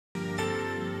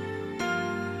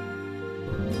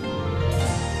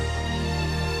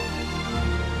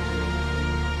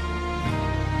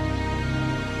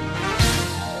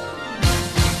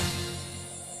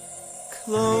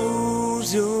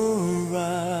Close your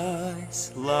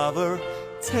eyes, lover,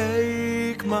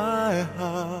 take my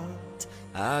heart.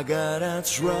 I gotta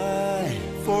try,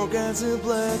 forget the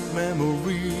black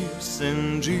memories,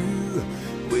 and you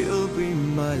will be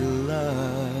my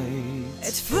light.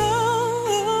 At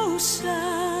first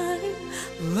sight,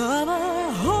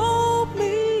 lover, hold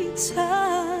me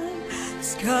tight.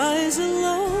 Skies are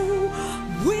low,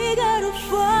 we gotta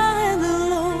find the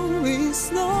lonely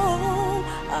snow.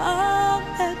 I'm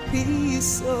happy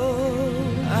so.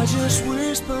 I just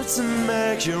whispered to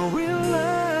make you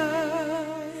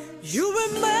realize. You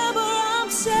remember I'm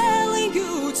telling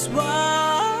you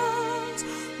twice,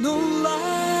 no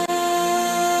lie.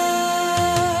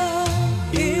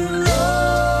 In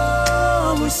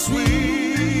love is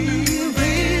sweet,